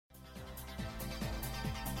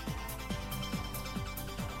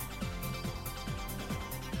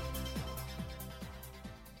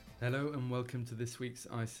Hello and welcome to this week's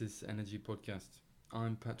ICIS Energy Podcast.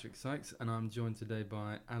 I'm Patrick Sykes and I'm joined today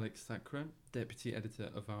by Alex Thakrar, Deputy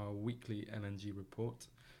Editor of our weekly LNG report,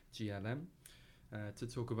 GLM, to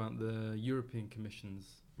talk about the European Commission's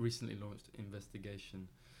recently launched investigation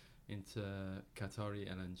into Qatari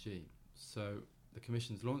LNG. So the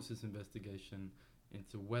Commission's launched this investigation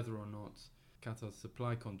into whether or not Qatar's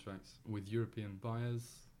supply contracts with European buyers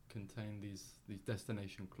contain these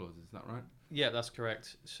destination clauses. Is that right? Yeah, that's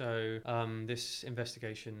correct. So this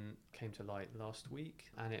investigation came to light last week,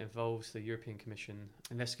 and it involves the European Commission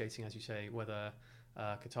investigating, as you say, whether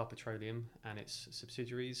Qatar Petroleum and its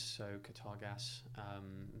subsidiaries, so Qatar Gas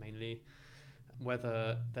mainly,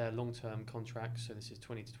 whether their long-term contracts, so this is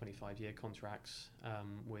 20 to 25-year contracts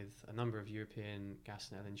with a number of European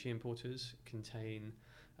gas and LNG importers, contain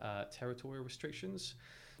territorial restrictions.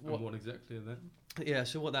 What exactly are they? Yeah,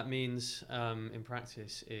 so what that means in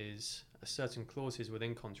practice is certain clauses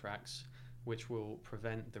within contracts which will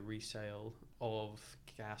prevent the resale of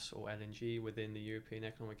gas or LNG within the European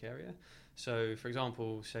Economic Area. So, for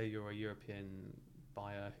example, say you're a European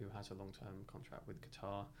buyer who has a long-term contract with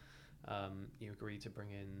Qatar. You agree to bring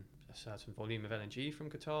in a certain volume of LNG from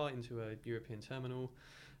Qatar into a European terminal.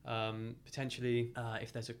 Potentially,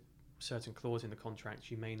 if there's a certain clause in the contract,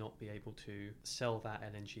 you may not be able to sell that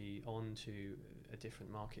LNG on to a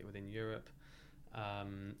different market within Europe,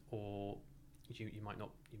 or you might not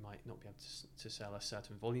be able to sell a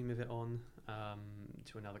certain volume of it on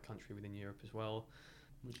to another country within Europe as well.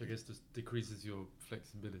 Which I guess just decreases your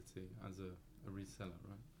flexibility as a reseller,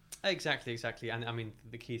 right? Exactly. And I mean,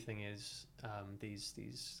 the key thing is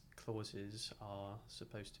these clauses are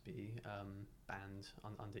supposed to be banned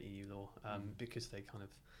under EU law because they kind of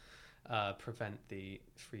prevent the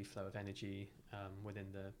free flow of energy within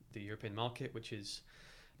the European market, which is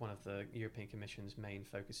one of the European Commission's main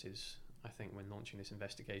focuses. I think when launching this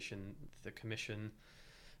investigation, the Commission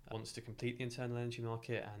wants to complete the internal energy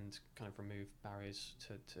market and kind of remove barriers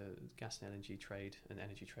to gas and LNG trade and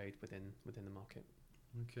energy trade within the market.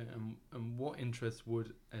 Okay, and what interest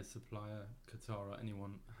would a supplier, Qatar or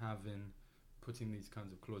anyone, have in putting these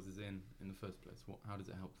kinds of clauses in the first place? How does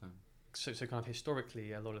it help them? So kind of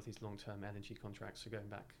historically, a lot of these long-term energy contracts, so going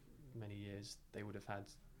back many years, they would have had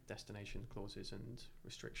destination clauses and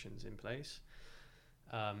restrictions in place.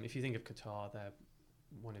 If you think of Qatar, they're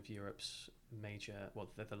one of Europe's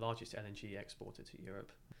they're the largest LNG exporter to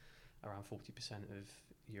Europe. Around 40% of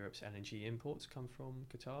Europe's LNG imports come from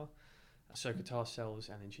Qatar. So Qatar sells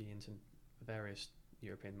LNG into various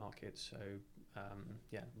European markets, so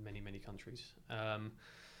many countries. And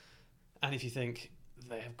if you think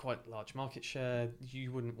they have quite large market share,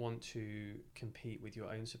 you wouldn't want to compete with your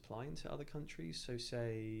own supply into other countries. So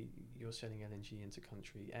say you're selling LNG into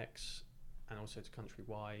country X and also to country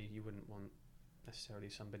Y, you wouldn't want necessarily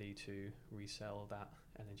somebody to resell that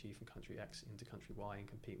LNG from country X into country Y and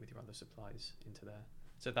compete with your other supplies into there.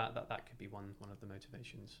 So that could be one of the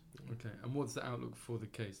motivations. Okay, and what's the outlook for the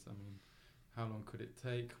case? I mean, how long could it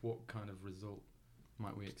take? What kind of result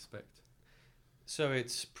might we expect? So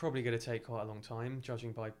it's probably going to take quite a long time,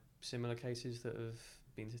 judging by similar cases that have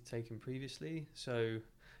been taken previously. So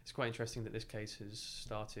it's quite interesting that this case has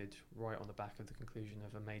started right on the back of the conclusion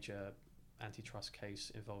of a major antitrust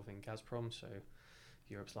case involving Gazprom, so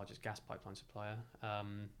Europe's largest gas pipeline supplier. I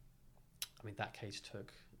mean, that case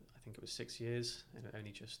took, I think it was 6 years, and it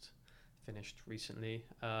only just finished recently.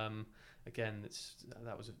 Again,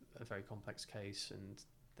 that was a very complex case, and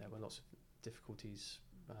there were lots of difficulties,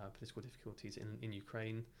 political difficulties in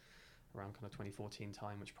Ukraine around kind of 2014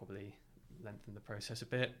 time, which probably lengthened the process a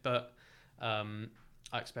bit. But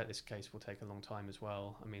I expect this case will take a long time as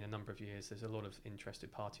well. I mean, a number of years. There's a lot of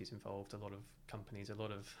interested parties involved, a lot of companies, a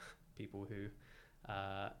lot of people who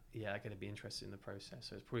are going to be interested in the process.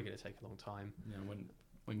 So it's probably going to take a long time. Yeah,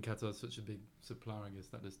 when Qatar is such a big supplier, I guess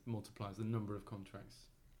that just multiplies the number of contracts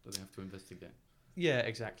that they have to investigate. Yeah,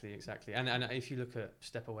 exactly. And if you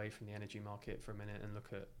step away from the energy market for a minute and look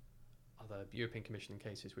at other European Commission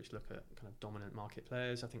cases which look at kind of dominant market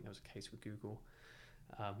players, I think there was a case with Google,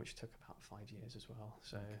 which took about 5 years as well.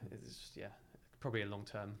 So it's probably a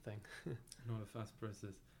long-term thing. Not a fast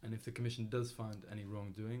process. And if the Commission does find any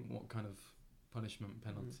wrongdoing, what kind of punishment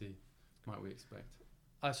penalty might we expect?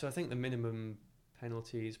 So I think the minimum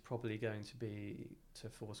penalty is probably going to be to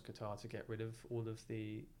force Qatar to get rid of all of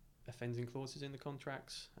the offending clauses in the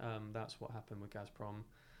contracts. That's what happened with Gazprom,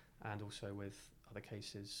 and also with other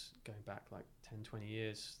cases going back like 10, 20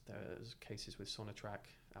 years. There's cases with Sonatrach,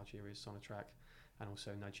 Algeria's Sonatrach, and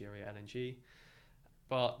also Nigeria LNG.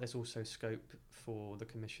 But there's also scope for the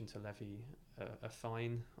Commission to levy a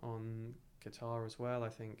fine on Qatar as well. I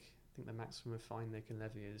think think the maximum fine they can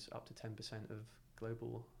levy is up to 10% of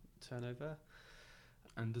global turnover.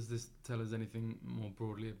 And does this tell us anything more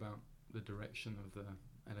broadly about the direction of the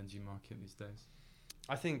LNG market these days?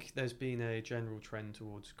 I think there's been a general trend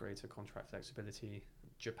towards greater contract flexibility.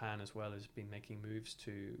 Japan as well has been making moves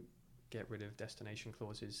to get rid of destination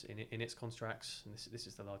clauses in its contracts, and this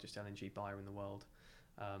is the largest LNG buyer in the world.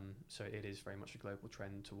 So it is very much a global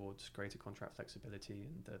trend towards greater contract flexibility,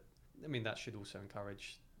 and that should also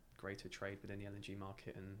encourage greater trade within the LNG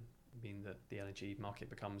market and mean that the LNG market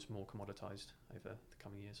becomes more commoditized over the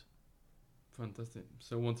coming years. Fantastic.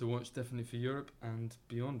 So one to watch definitely for Europe and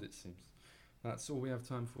beyond, it seems. That's all we have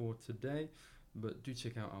time for today, but do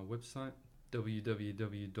check out our website,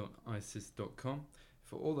 www.icis.com,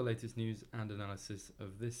 for all the latest news and analysis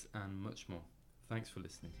of this and much more. Thanks for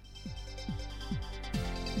listening.